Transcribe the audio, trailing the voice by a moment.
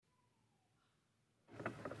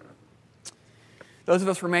Those of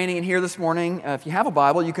us remaining in here this morning, if you have a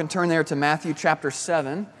Bible, you can turn there to Matthew chapter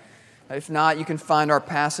 7. If not, you can find our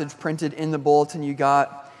passage printed in the bulletin you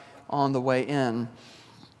got on the way in.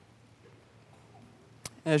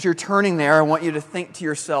 As you're turning there, I want you to think to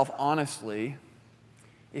yourself honestly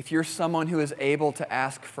if you're someone who is able to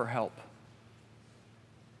ask for help.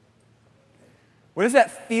 What does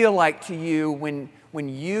that feel like to you when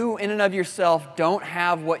you, in and of yourself, don't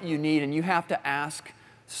have what you need and you have to ask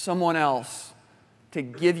someone else to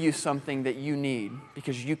give you something that you need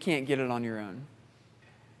because you can't get it on your own?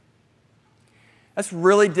 That's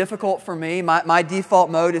really difficult for me. My default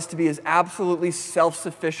mode is to be as absolutely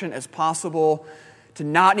self-sufficient as possible, to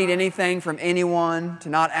not need anything from anyone, to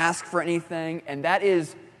not ask for anything, and that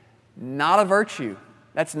is not a virtue.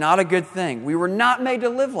 That's not a good thing. We were not made to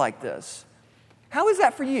live like this. How is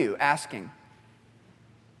that for you, asking?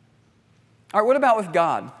 All right, what about with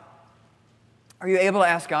God? Are you able to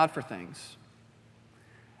ask God for things?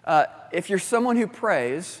 If you're someone who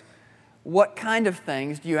prays, what kind of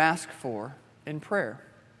things do you ask for in prayer?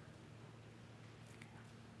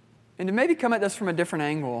 And to maybe come at this from a different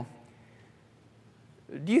angle,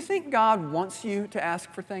 do you think God wants you to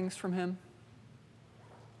ask for things from Him?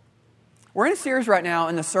 We're in a series right now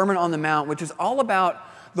in the Sermon on the Mount, which is all about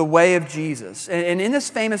the way of Jesus. And in this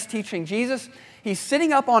famous teaching, Jesus, he's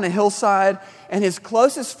sitting up on a hillside, and his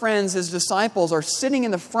closest friends, his disciples, are sitting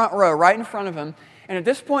in the front row, right in front of him. And at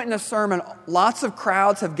this point in the sermon, lots of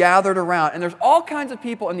crowds have gathered around. And there's all kinds of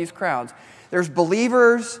people in these crowds. There's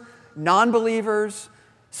believers, non-believers,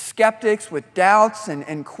 skeptics with doubts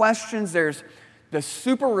and questions. There's the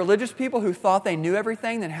super religious people who thought they knew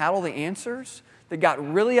everything, that had all the answers, that got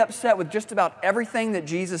really upset with just about everything that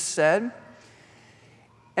Jesus said.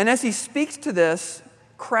 And as he speaks to this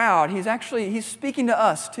crowd, he's speaking to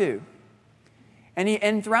us too.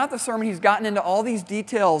 And throughout the sermon, he's gotten into all these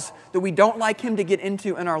details that we don't like him to get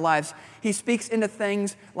into in our lives. He speaks into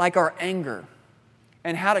things like our anger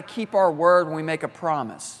and how to keep our word when we make a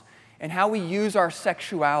promise, and how we use our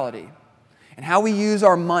sexuality and how we use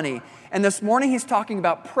our money. And this morning, he's talking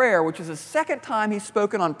about prayer, which is the second time he's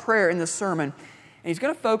spoken on prayer in this sermon. And he's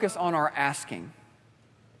going to focus on our asking.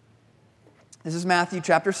 This is Matthew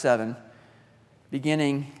chapter 7,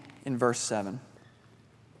 beginning in verse 7.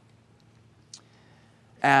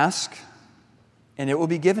 Ask, and it will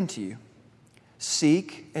be given to you.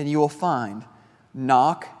 Seek, and you will find.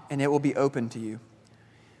 Knock, and it will be opened to you.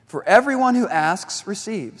 For everyone who asks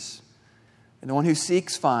receives, and the one who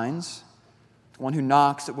seeks finds, the one who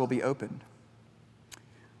knocks it will be opened.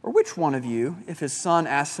 Or which one of you, if his son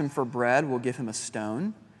asks him for bread, will give him a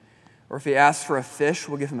stone? Or if he asks for a fish,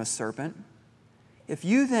 will give him a serpent? If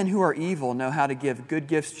you then who are evil know how to give good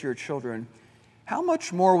gifts to your children, how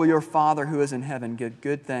much more will your Father who is in heaven give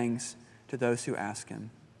good things to those who ask Him?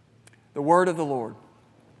 The word of the Lord.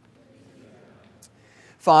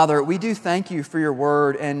 Father, we do thank you for your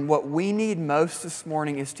word, and what we need most this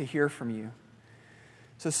morning is to hear from you.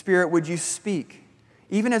 So Spirit, would you speak?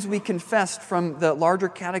 Even as we confessed from the larger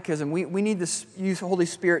catechism, we need to use the Holy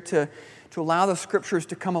Spirit to allow the Scriptures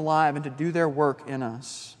to come alive and to do their work in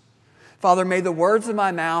us. Father, may the words of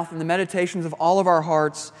my mouth and the meditations of all of our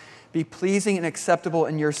hearts be pleasing and acceptable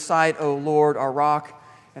in your sight, O Lord, our rock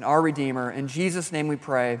and our Redeemer. In Jesus' name we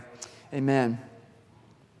pray. Amen.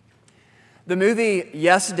 The movie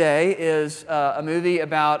Yes Day is a movie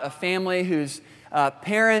about a family whose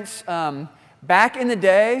parents, back in the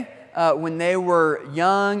day, when they were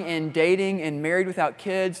young and dating and married without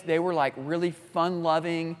kids, they were like really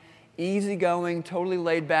fun-loving, easygoing, totally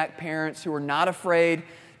laid-back parents who were not afraid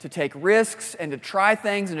to take risks and to try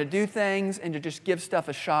things and to do things and to just give stuff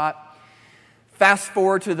a shot. Fast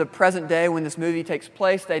forward to the present day when this movie takes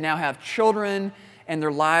place, they now have children and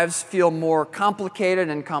their lives feel more complicated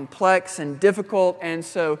and complex and difficult, and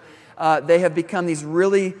so they have become these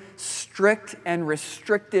really strict and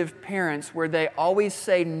restrictive parents where they always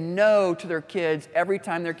say no to their kids every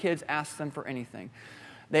time their kids ask them for anything.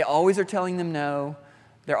 They always are telling them no.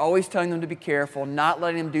 They're always telling them to be careful, not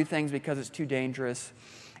letting them do things because it's too dangerous.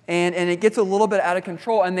 And it gets a little bit out of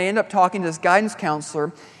control, and they end up talking to this guidance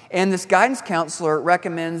counselor, and this guidance counselor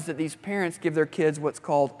recommends that these parents give their kids what's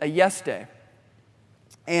called a yes day.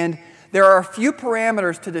 And there are a few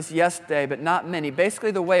parameters to this yes day, but not many.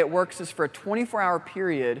 Basically, the way it works is for a 24-hour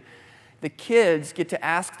period, the kids get to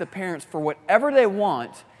ask the parents for whatever they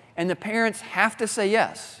want, and the parents have to say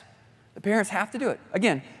yes. The parents have to do it.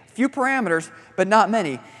 Again, a few parameters, but not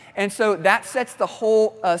many. And so that sets the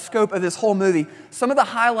whole scope of this whole movie. Some of the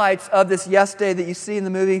highlights of this yes day that you see in the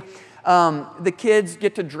movie, the kids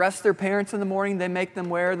get to dress their parents in the morning. They make them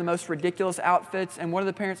wear the most ridiculous outfits. And what are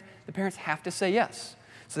the parents? The parents have to say yes.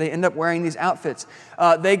 So they end up wearing these outfits.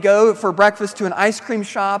 They go for breakfast to an ice cream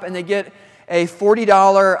shop, and they get a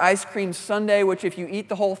 $40 ice cream sundae, which if you eat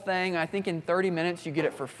the whole thing, I think in 30 minutes you get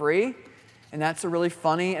it for free. And that's a really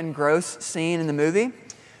funny and gross scene in the movie.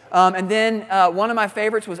 And then one of my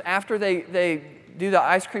favorites was after they do the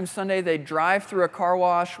ice cream sundae, they drive through a car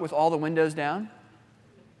wash with all the windows down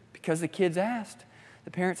because the kids asked.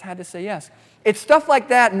 The parents had to say yes. It's stuff like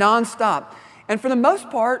that nonstop. And for the most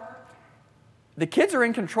part, the kids are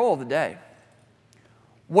in control of the day.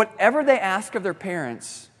 Whatever they ask of their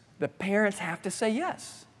parents, the parents have to say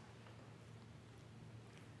yes.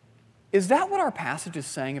 Is that what our passage is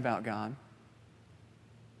saying about God?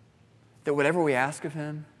 That whatever we ask of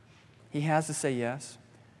Him, He has to say yes?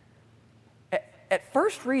 At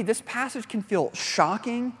first read, this passage can feel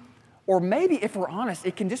shocking, or maybe, if we're honest,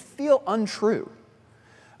 it can just feel untrue.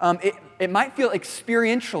 It might feel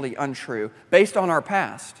experientially untrue based on our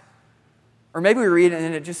past. Or maybe we read it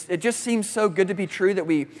and it just seems so good to be true that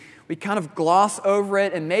we kind of gloss over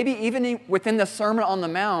it, and maybe even within the Sermon on the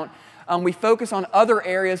Mount, we focus on other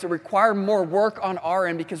areas that require more work on our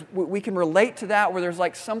end because we can relate to that where there's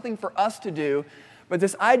like something for us to do. But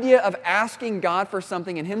this idea of asking God for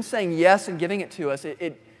something and Him saying yes and giving it to us,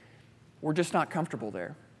 we're just not comfortable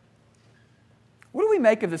there. What do we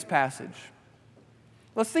make of this passage?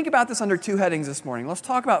 Let's think about this under two headings this morning. Let's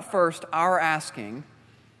talk about first our asking,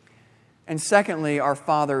 and secondly, our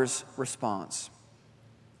Father's response.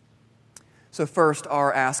 So first,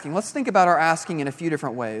 our asking. Let's think about our asking in a few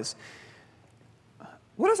different ways.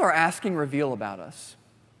 What does our asking reveal about us?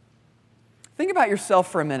 Think about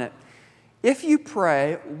yourself for a minute. If you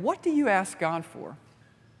pray, what do you ask God for?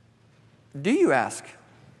 Do you ask?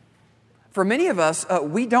 For many of us,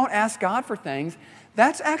 we don't ask God for things.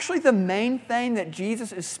 That's actually the main thing that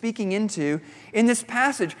Jesus is speaking into in this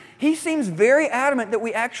passage. He seems very adamant that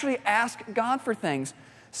we actually ask God for things.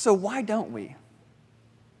 So why don't we?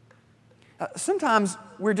 Sometimes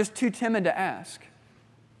we're just too timid to ask.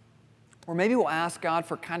 Or maybe we'll ask God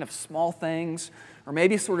for kind of small things, or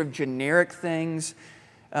maybe sort of generic things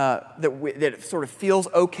that it sort of feels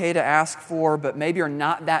okay to ask for, but maybe are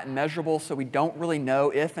not that measurable, so we don't really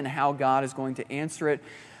know if and how God is going to answer it.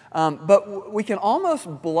 But we can almost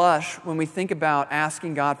blush when we think about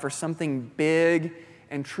asking God for something big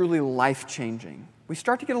and truly life-changing. We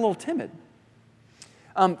start to get a little timid.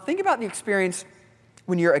 Think about the experience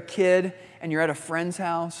when you're a kid and you're at a friend's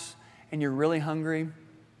house and you're really hungry,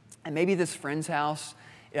 and maybe this friend's house,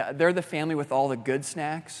 they're the family with all the good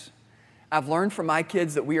snacks. I've learned from my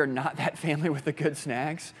kids that we are not that family with the good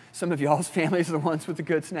snacks. Some of y'all's families are the ones with the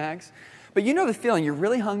good snacks. But you know the feeling. You're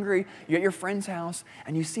really hungry. You're at your friend's house,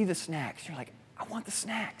 and you see the snacks. You're like, I want the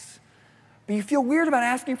snacks. But you feel weird about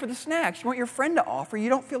asking for the snacks. You want your friend to offer. You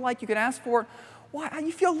don't feel like you could ask for it. Why?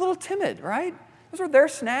 You feel a little timid, right? Those are their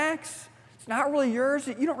snacks. It's not really yours.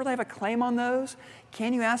 You don't really have a claim on those.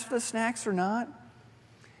 Can you ask for the snacks or not?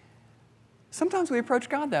 Sometimes we approach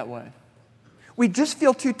God that way. We just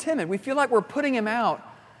feel too timid. We feel like we're putting Him out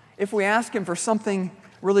if we ask Him for something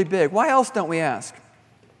really big. Why else don't we ask?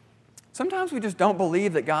 Sometimes we just don't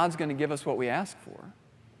believe that God's going to give us what we ask for.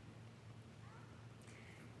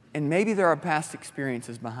 And maybe there are past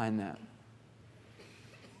experiences behind that.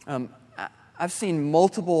 I've seen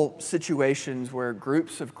multiple situations where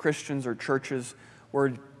groups of Christians or churches were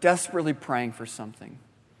desperately praying for something.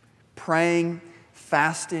 Praying,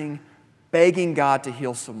 fasting, begging God to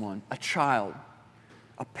heal someone, a child,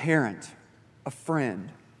 a parent, a friend,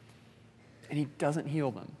 and He doesn't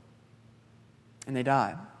heal them, and they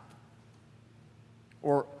die.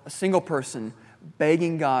 Or a single person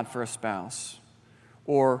begging God for a spouse,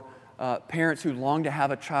 or parents who long to have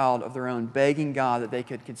a child of their own, begging God that they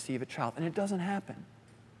could conceive a child, and it doesn't happen.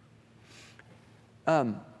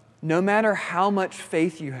 No matter how much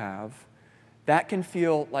faith you have, that can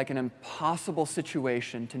feel like an impossible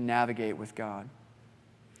situation to navigate with God.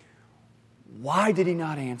 Why did He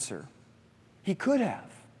not answer? He could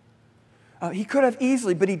have. He could have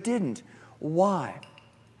easily, but He didn't. Why?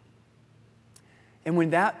 And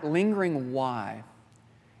when that lingering why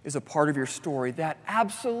is a part of your story, that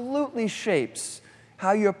absolutely shapes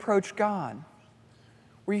how you approach God.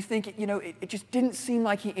 Where you think, it just didn't seem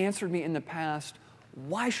like He answered me in the past.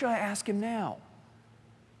 Why should I ask Him now?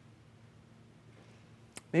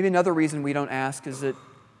 Maybe another reason we don't ask is that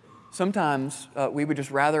sometimes we would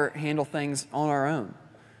just rather handle things on our own.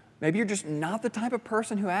 Maybe you're just not the type of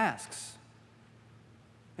person who asks.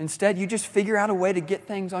 Instead, you just figure out a way to get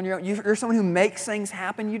things on your own. You're someone who makes things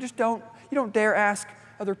happen. You don't dare ask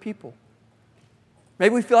other people.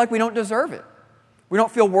 Maybe we feel like we don't deserve it. We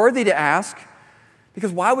don't feel worthy to ask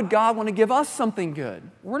because why would God want to give us something good?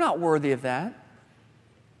 We're not worthy of that.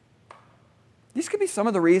 These could be some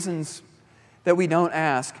of the reasons that we don't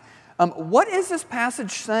ask. What is this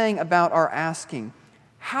passage saying about our asking?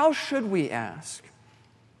 How should we ask?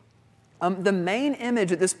 The main image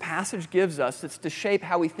that this passage gives us that's to shape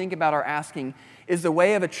how we think about our asking is the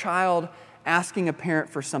way of a child asking a parent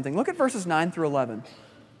for something. Look at verses 9 through 11.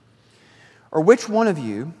 Or which one of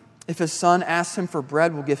you, if his son asks him for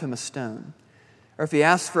bread, will give him a stone? Or if he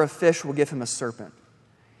asks for a fish, will give him a serpent?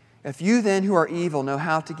 If you then who are evil know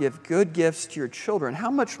how to give good gifts to your children,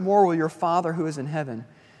 how much more will your Father who is in heaven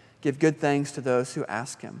give good things to those who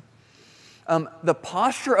ask him? The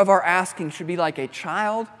posture of our asking should be like a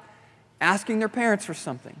child asking their parents for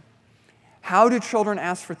something. How do children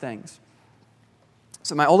ask for things?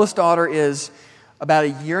 So my oldest daughter is about a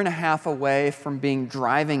year and a half away from being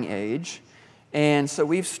driving age. And so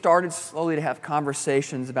we've started slowly to have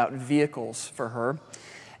conversations about vehicles for her.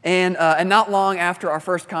 And not long after our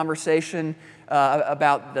first conversation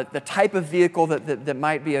about the type of vehicle that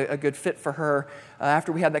might be a good fit for her,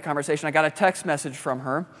 after we had that conversation, I got a text message from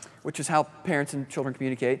her, which is how parents and children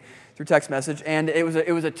communicate, through text message. And it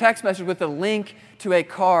was a text message with a link to a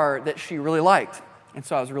car that she really liked. And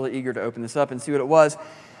so I was really eager to open this up and see what it was.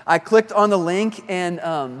 I clicked on the link,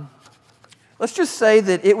 and let's just say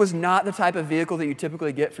that it was not the type of vehicle that you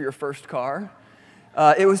typically get for your first car.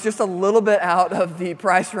 It was just a little bit out of the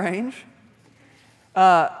price range.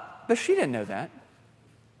 But she didn't know that.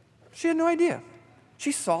 She had no idea.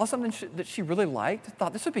 She saw something that she really liked,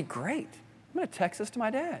 thought this would be great. I'm going to text this to my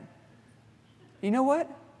dad. You know what?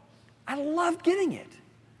 I loved getting it.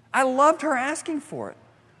 I loved her asking for it.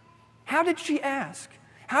 How did she ask?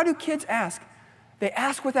 How do kids ask? They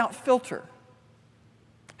ask without filter.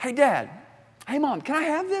 Hey, Dad. Hey, Mom, can I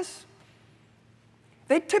have this?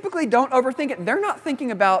 They typically don't overthink it. They're not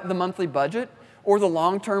thinking about the monthly budget or the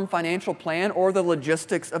long-term financial plan or the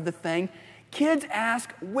logistics of the thing. Kids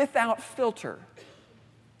ask without filter.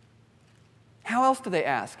 How else do they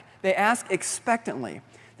ask? They ask expectantly.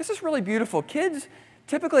 This is really beautiful. Kids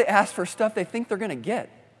typically ask for stuff they think they're going to get.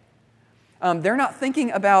 They're not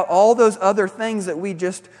thinking about all those other things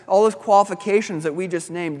all those qualifications that we just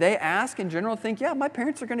named. They ask in general, think, yeah, my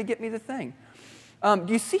parents are going to get me the thing. Do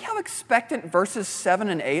you see how expectant verses 7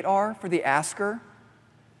 and 8 are for the asker?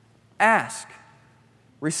 Ask,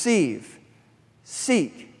 receive,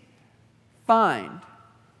 seek, find,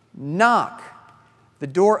 knock. The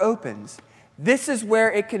door opens. This is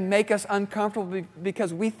where it can make us uncomfortable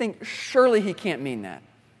because we think surely he can't mean that.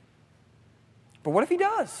 But what if he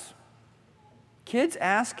does? Kids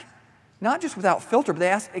ask not just without filter, but they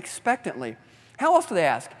ask expectantly. How else do they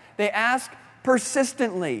ask? They ask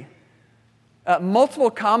persistently.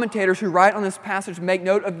 Multiple commentators who write on this passage make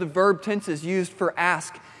note of the verb tenses used for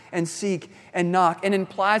ask and seek and knock, and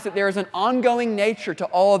implies that there is an ongoing nature to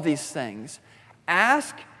all of these things.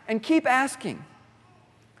 Ask and keep asking.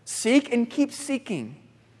 Seek and keep seeking.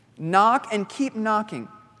 Knock and keep knocking.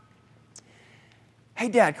 Hey,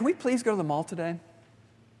 Dad, can we please go to the mall today?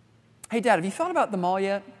 Hey, Dad, have you thought about the mall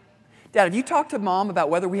yet? Dad, have you talked to Mom about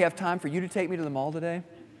whether we have time for you to take me to the mall today?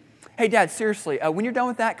 Hey, Dad, seriously, when you're done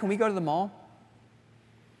with that, can we go to the mall?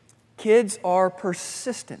 Kids are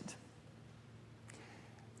persistent.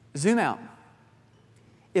 Zoom out.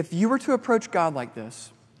 If you were to approach God like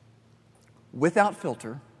this, without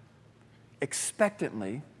filter,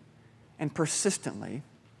 expectantly, and persistently,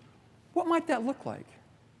 what might that look like?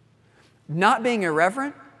 Not being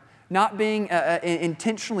irreverent, not being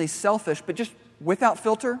intentionally selfish, but just without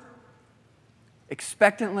filter,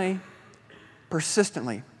 expectantly,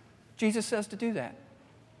 persistently. Jesus says to do that.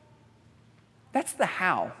 That's the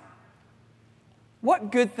how.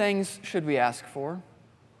 What good things should we ask for?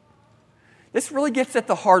 This really gets at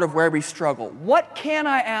the heart of where we struggle. What can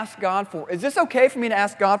I ask God for? Is this okay for me to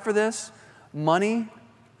ask God for this? Money?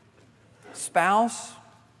 Spouse?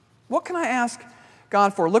 What can I ask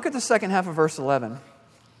God for? Look at the second half of verse 11.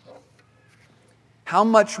 How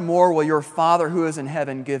much more will your Father who is in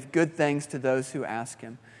heaven give good things to those who ask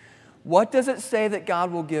him? What does it say that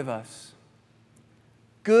God will give us?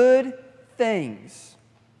 Good things.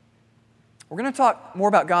 We're going to talk more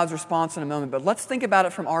about God's response in a moment, but let's think about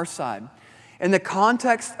it from our side. In the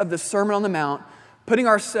context of the Sermon on the Mount, putting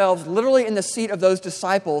ourselves literally in the seat of those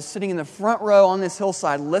disciples sitting in the front row on this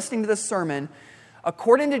hillside listening to this sermon,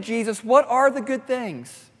 according to Jesus, what are the good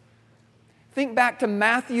things? Think back to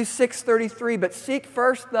Matthew 6:33, but seek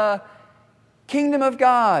first the kingdom of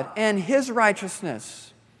God and his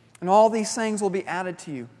righteousness, and all these things will be added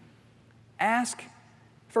to you. Ask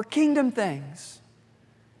for kingdom things.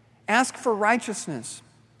 Ask for righteousness.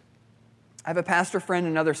 I have a pastor friend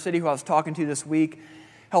in another city who I was talking to this week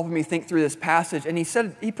helping me think through this passage. And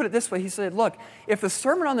he put it this way. He said, look, if the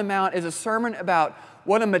Sermon on the Mount is a sermon about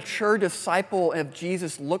what a mature disciple of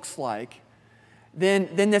Jesus looks like, then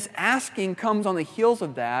this asking comes on the heels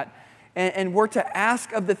of that. And we're to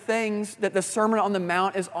ask of the things that the Sermon on the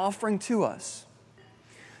Mount is offering to us.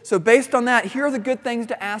 So based on that, here are the good things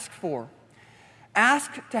to ask for.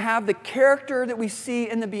 Ask to have the character that we see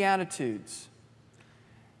in the Beatitudes.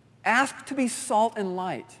 Ask to be salt and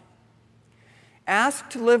light. Ask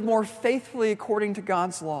to live more faithfully according to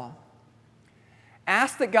God's law.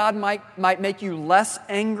 Ask that God might make you less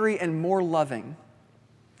angry and more loving.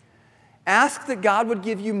 Ask that God would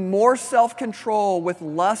give you more self-control with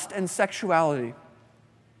lust and sexuality.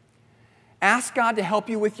 Ask God to help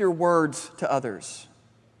you with your words to others.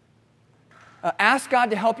 Ask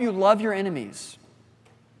God to help you love your enemies.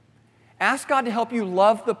 Ask God to help you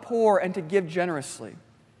love the poor and to give generously.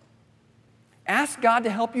 Ask God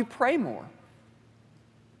to help you pray more.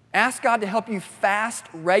 Ask God to help you fast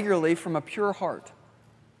regularly from a pure heart.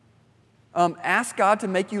 Ask God to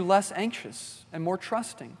make you less anxious and more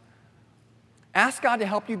trusting. Ask God to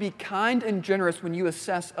help you be kind and generous when you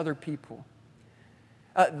assess other people.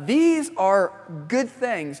 These are good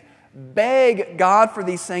things. Beg God for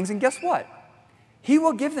these things, and guess what? He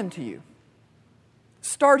will give them to you.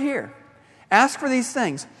 Start here. Ask for these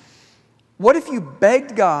things. What if you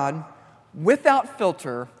begged God without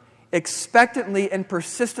filter, expectantly and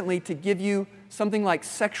persistently to give you something like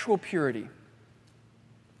sexual purity,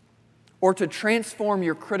 or to transform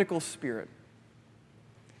your critical spirit,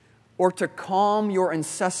 or to calm your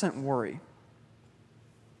incessant worry?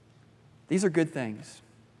 These are good things.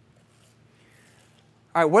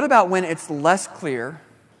 All right, what about when it's less clear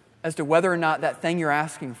as to whether or not that thing you're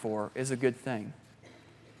asking for is a good thing?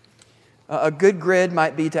 A good grid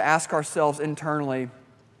might be to ask ourselves internally,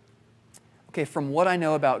 okay, from what I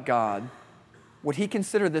know about God, would He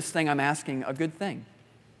consider this thing I'm asking a good thing?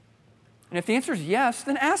 And if the answer is yes,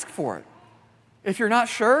 then ask for it. If you're not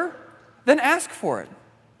sure, then ask for it.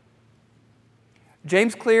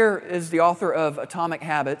 James Clear is the author of Atomic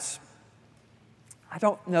Habits. I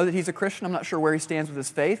don't know that he's a Christian. I'm not sure where he stands with his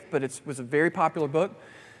faith, but it was a very popular book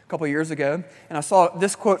a couple of years ago. And I saw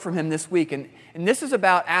this quote from him this week, and this is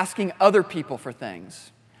about asking other people for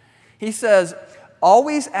things. He says,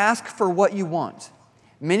 "Always ask for what you want.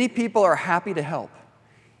 Many people are happy to help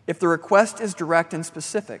if the request is direct and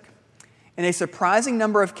specific. In a surprising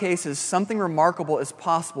number of cases, something remarkable is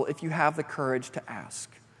possible if you have the courage to ask."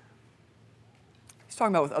 He's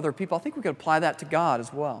talking about with other people. I think we could apply that to God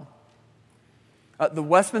as well. The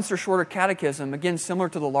Westminster Shorter Catechism, again similar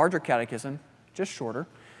to the larger catechism, just shorter,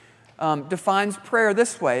 defines prayer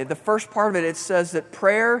this way. The first part of it, it says that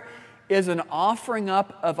prayer is an offering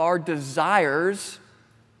up of our desires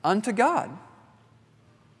unto God.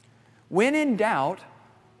 When in doubt,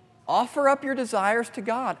 offer up your desires to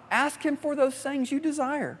God. Ask Him for those things you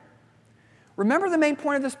desire. Remember the main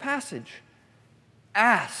point of this passage.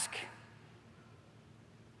 Ask.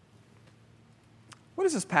 What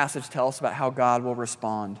does this passage tell us about how God will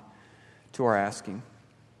respond to our asking?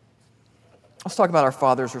 Let's talk about our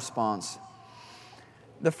Father's response.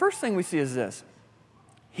 The first thing we see is this.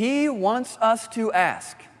 He wants us to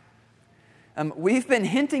ask. We've been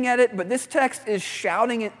hinting at it, but this text is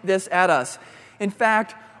shouting this at us. In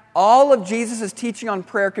fact, all of Jesus' teaching on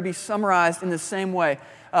prayer could be summarized in the same way.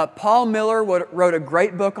 Paul Miller wrote a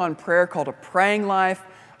great book on prayer called A Praying Life.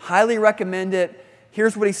 Highly recommend it.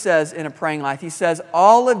 Here's what he says in A Praying Life. He says,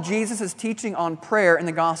 all of Jesus' teaching on prayer in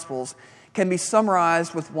the Gospels can be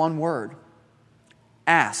summarized with one word.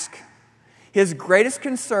 Ask. His greatest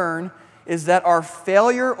concern is that our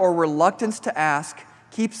failure or reluctance to ask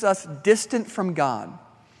keeps us distant from God.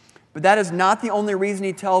 But that is not the only reason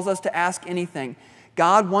He tells us to ask anything.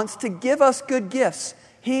 God wants to give us good gifts.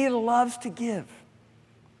 He loves to give.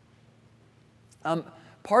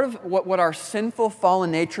 Part of what our sinful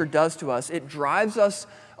fallen nature does to us, it drives us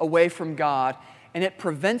away from God, and it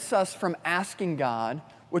prevents us from asking God,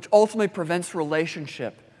 which ultimately prevents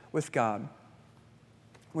relationship with God.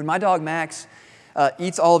 When my dog Max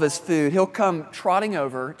eats all of his food, he'll come trotting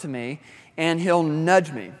over to me, and he'll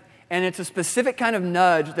nudge me. And it's a specific kind of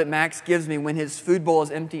nudge that Max gives me when his food bowl is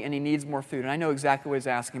empty and he needs more food. And I know exactly what he's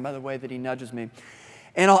asking by the way that he nudges me.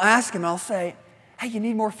 And I'll ask him, I'll say, "Hey, you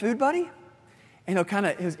need more food, buddy?" And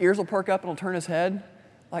his ears will perk up and he'll turn his head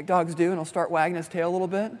like dogs do, and he'll start wagging his tail a little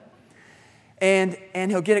bit. And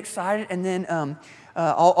he'll get excited, and then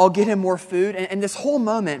I'll get him more food. And this whole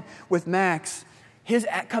moment with Max, his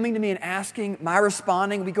coming to me and asking, my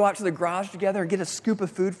responding, we go out to the garage together and get a scoop of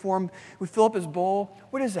food for him. We fill up his bowl.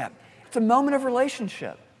 What is that? It's a moment of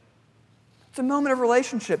relationship. It's a moment of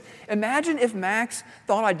relationship. Imagine if Max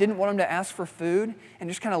thought I didn't want him to ask for food and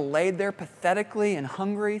just kind of laid there pathetically and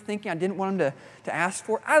hungry, thinking I didn't want him to ask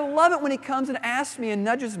for it. I love it when he comes and asks me and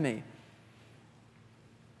nudges me.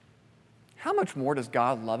 How much more does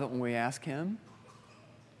God love it when we ask Him?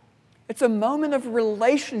 It's a moment of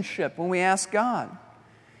relationship when we ask God.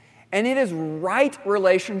 And it is right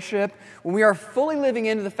relationship when we are fully living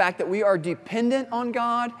into the fact that we are dependent on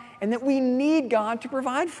God and that we need God to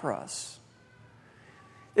provide for us.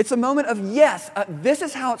 It's a moment of, yes, this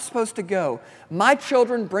is how it's supposed to go. My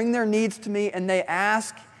children bring their needs to me and they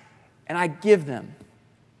ask, and I give them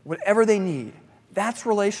whatever they need. That's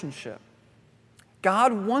relationship.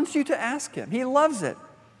 God wants you to ask Him. He loves it.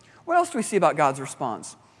 What else do we see about God's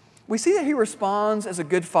response? We see that He responds as a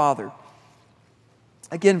good father.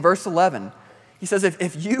 Again, verse 11, He says,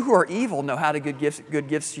 if you who are evil know how to give good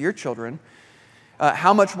gifts to your children,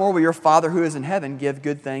 how much more will your Father who is in heaven give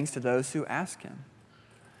good things to those who ask Him?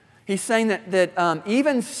 He's saying that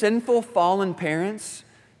even sinful, fallen parents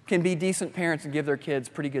can be decent parents and give their kids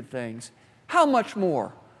pretty good things. How much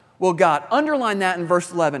more will God? Underline that in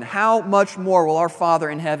verse 11. How much more will our Father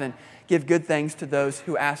in heaven give good things to those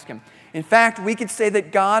who ask Him? In fact, we could say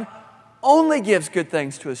that God only gives good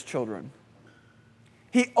things to His children.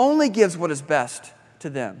 He only gives what is best to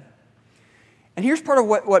them. And here's part of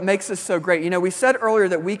what makes this so great. You know, we said earlier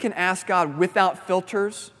that we can ask God without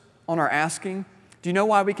filters on our asking. Do you know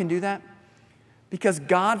why we can do that? Because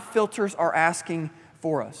God filters our asking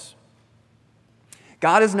for us.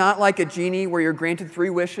 God is not like a genie where you're granted 3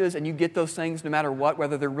 wishes and you get those things no matter what,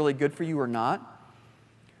 whether they're really good for you or not.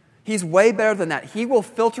 He's way better than that. He will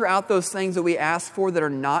filter out those things that we ask for that are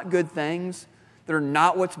not good things, that are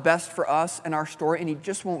not what's best for us and our story, and He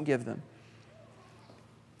just won't give them.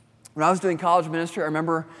 When I was doing college ministry, I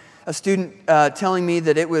remember a student telling me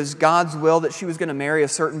that it was God's will that she was going to marry a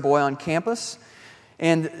certain boy on campus.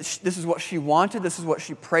 And this is what she wanted, this is what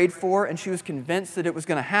she prayed for, and she was convinced that it was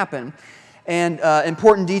going to happen. And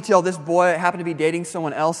important detail, this boy happened to be dating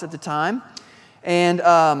someone else at the time. And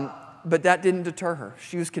but that didn't deter her.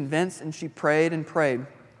 She was convinced and she prayed and prayed.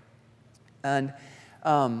 And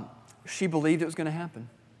she believed it was going to happen.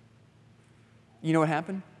 You know what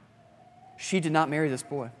happened? She did not marry this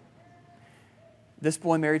boy. This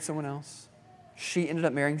boy married someone else. She ended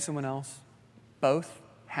up marrying someone else. Both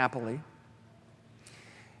happily.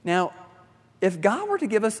 Now, if God were to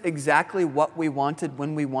give us exactly what we wanted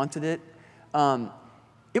when we wanted it,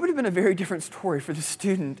 it would have been a very different story for the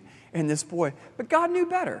student and this boy. But God knew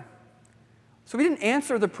better. So He didn't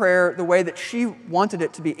answer the prayer the way that she wanted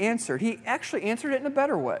it to be answered. He actually answered it in a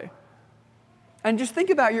better way. And just think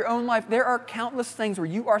about your own life. There are countless things where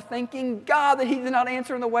you are thanking God that He did not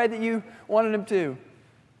answer in the way that you wanted Him to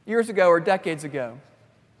years ago or decades ago.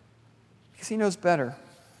 Because He knows better.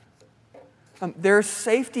 There's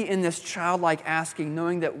safety in this childlike asking,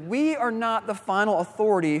 knowing that we are not the final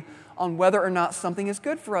authority on whether or not something is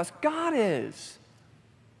good for us. God is.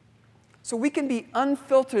 So we can be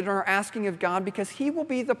unfiltered in our asking of God because He will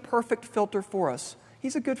be the perfect filter for us.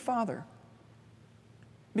 He's a good Father.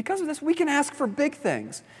 Because of this, we can ask for big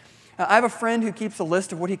things. I have a friend who keeps a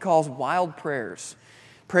list of what he calls wild prayers.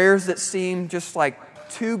 Prayers that seem just like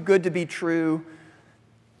too good to be true,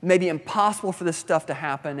 maybe impossible for this stuff to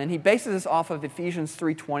happen. And he bases this off of Ephesians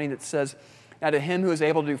 3:20 that says, "Now to Him who is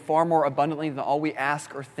able to do far more abundantly than all we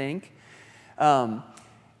ask or think."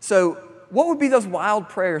 So what would be those wild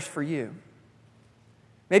prayers for you?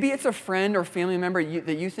 Maybe it's a friend or family member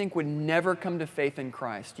that you think would never come to faith in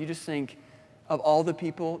Christ. You just think, of all the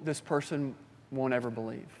people, this person won't ever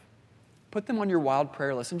believe. Put them on your wild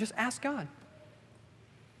prayer list and just ask God.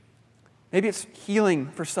 Maybe it's healing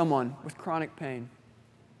for someone with chronic pain,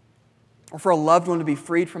 or for a loved one to be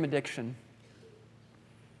freed from addiction.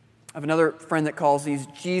 I have another friend that calls these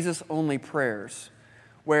Jesus-only prayers,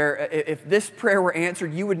 where if this prayer were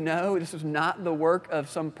answered, you would know this was not the work of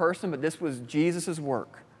some person, but this was Jesus'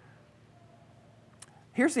 work.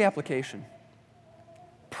 Here's the application.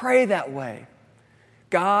 Pray that way.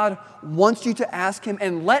 God wants you to ask Him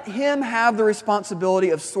and let Him have the responsibility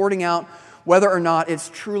of sorting out whether or not it's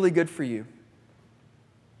truly good for you.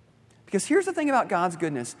 Because here's the thing about God's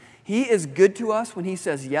goodness. He is good to us when He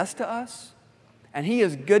says yes to us, and He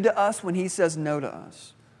is good to us when He says no to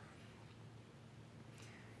us.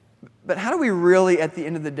 But how do we really, at the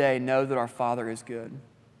end of the day, know that our Father is good?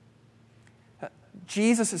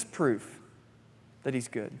 Jesus is proof that He's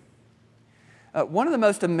good. One of the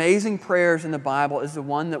most amazing prayers in the Bible is the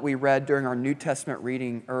one that we read during our New Testament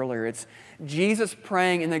reading earlier. It's Jesus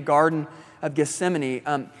praying in the Garden of Gethsemane.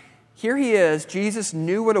 Here He is. Jesus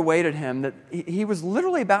knew what awaited Him, that He was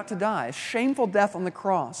literally about to die, a shameful death on the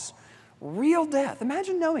cross, Real death.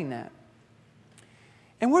 Imagine knowing that.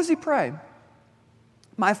 And what does he pray?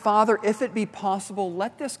 My Father, if it be possible,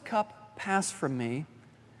 let this cup pass from me.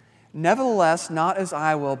 Nevertheless, not as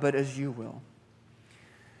I will, but as you will.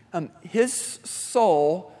 His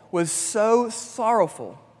soul was so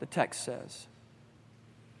sorrowful, the text says.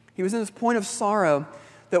 He was in this point of sorrow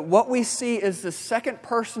that what we see is the second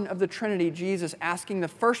person of the Trinity, Jesus, asking the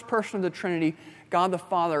first person of the Trinity, God the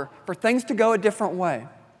Father, for things to go a different way.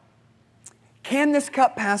 Can this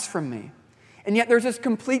cup pass from me? And yet there's this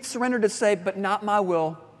complete surrender to say, but not my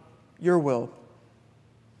will, your will.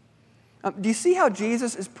 Do you see how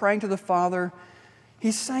Jesus is praying to the Father?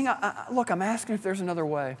 He's saying, look, I'm asking if there's another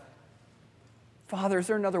way. Father, is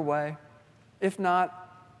there another way? If not,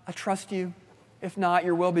 I trust you. If not,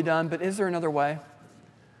 your will be done. But is there another way?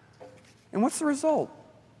 And what's the result?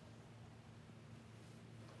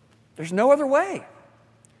 There's no other way.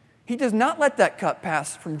 He does not let that cup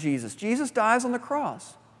pass from Jesus. Jesus dies on the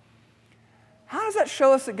cross. How does that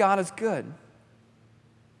show us that God is good?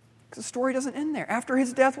 Because the story doesn't end there. After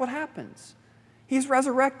his death, what happens? He's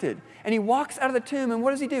resurrected, and he walks out of the tomb, and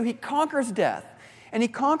what does he do? He conquers death, and he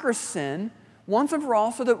conquers sin once and for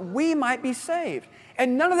all so that we might be saved.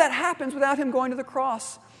 And none of that happens without him going to the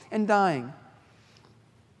cross and dying.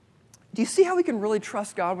 Do you see how we can really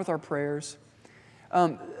trust God with our prayers?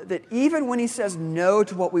 That even when he says no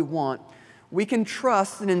to what we want, we can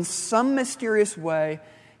trust that in some mysterious way,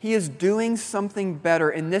 he is doing something better.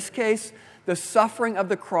 In this case, the suffering of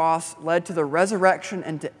the cross led to the resurrection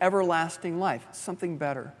and to everlasting life. Something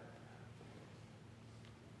better.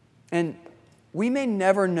 And we may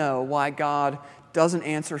never know why God doesn't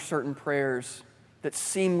answer certain prayers that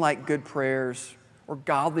seem like good prayers or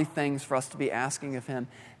godly things for us to be asking of him.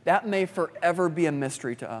 That may forever be a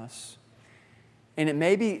mystery to us. And it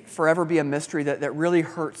may forever be a mystery that really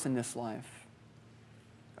hurts in this life.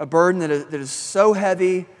 A burden that is so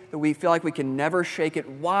heavy that we feel like we can never shake it.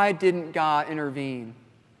 Why didn't God intervene?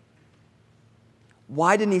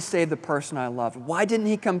 Why didn't he save the person I loved? Why didn't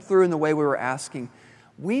he come through in the way we were asking?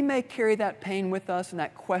 We may carry that pain with us and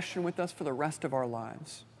that question with us for the rest of our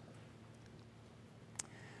lives.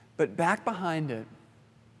 But back behind it,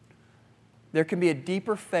 there can be a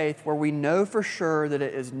deeper faith where we know for sure that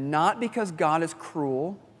it is not because God is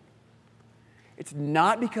cruel, it's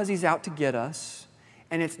not because he's out to get us,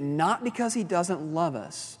 and it's not because he doesn't love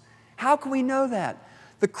us. How can we know that?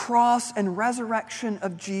 The cross and resurrection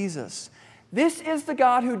of Jesus. This is the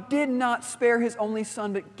God who did not spare his only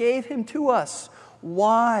Son, but gave him to us.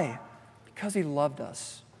 Why? Because he loved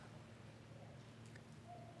us.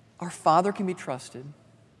 Our Father can be trusted.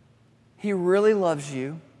 He really loves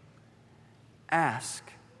you. Ask,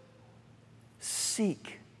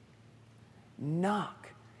 seek,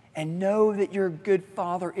 knock, and know that your good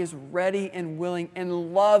Father is ready and willing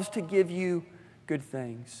and loves to give you good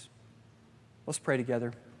things. Let's pray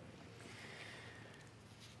together.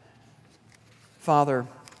 Father,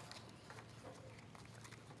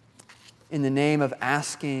 in the name of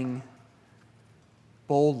asking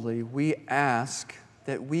boldly, we ask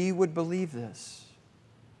that we would believe this.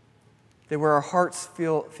 That where our hearts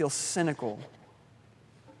feel cynical,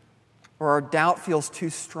 or our doubt feels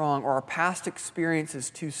too strong, or our past experience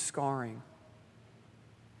is too scarring.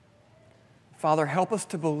 Father, help us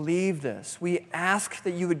to believe this. We ask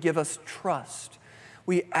that you would give us trust.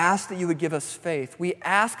 We ask that you would give us faith. We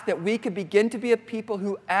ask that we could begin to be a people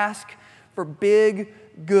who ask for big,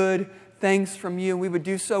 good things from you. We would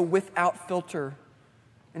do so without filter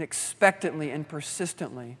and expectantly and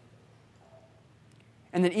persistently.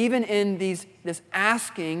 And that even in this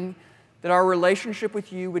asking, that our relationship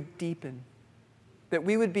with you would deepen. That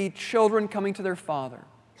we would be children coming to their Father.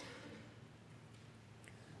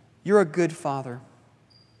 You're a good Father.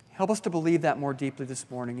 Help us to believe that more deeply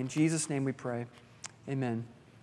this morning. In Jesus' name we pray. Amen.